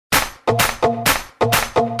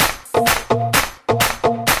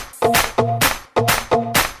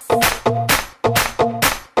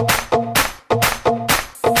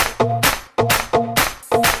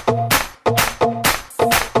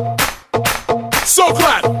so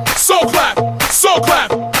clap, so clap, so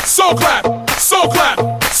clap, so clap, so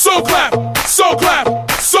clap, so clap, so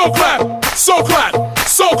clap, so clap, so clap,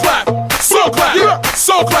 so clap, so clap,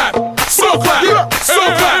 so clap, so clap, so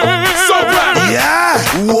clap, so clap. Yeah,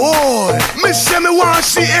 whoa. Me say me want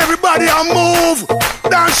see everybody a move.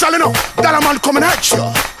 Dance all enough, that a man coming at you.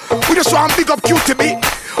 We just want big up QTB,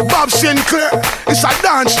 Bob Sinclair. It's a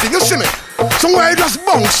dance thing, you see me? Somewhere you just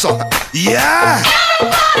bounce up. Yeah.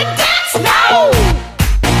 Everybody dance now.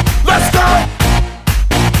 Let's go.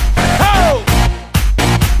 Oh.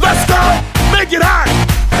 Let's go. Make it hot.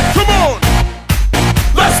 Come on.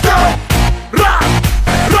 Let's go. Rock.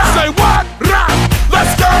 Rock. Say what? Rock.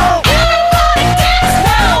 Let's go. Everybody dance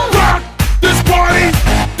now. Rock this party.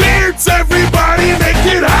 Dance everybody. Make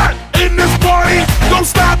it hot in this party. Don't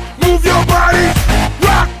stop. Move your body.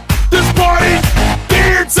 Rock this party.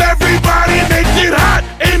 Dance everybody. Make it hot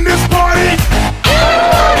in this party.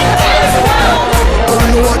 Everybody dance now. Don't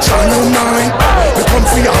know what's on your mind. We come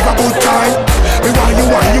for you have a good time. We want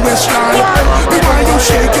you waistline. We want you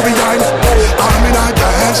shake your behind. I'm in a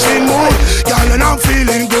dancing mood, girl, and I'm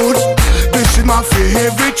feeling good. This is my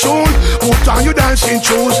favorite tune. Put on your dancing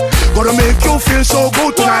shoes. Gonna make you feel so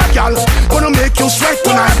good tonight, girl. Gonna make you sweat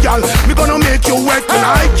tonight, girl. We gonna make you wet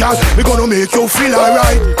tonight, girl. We gonna make you feel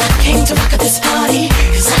alright. I came to rock at this party,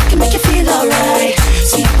 cause I can make you feel alright.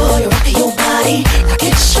 Sweet boy, rock your body, rock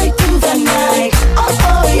it straight through the night.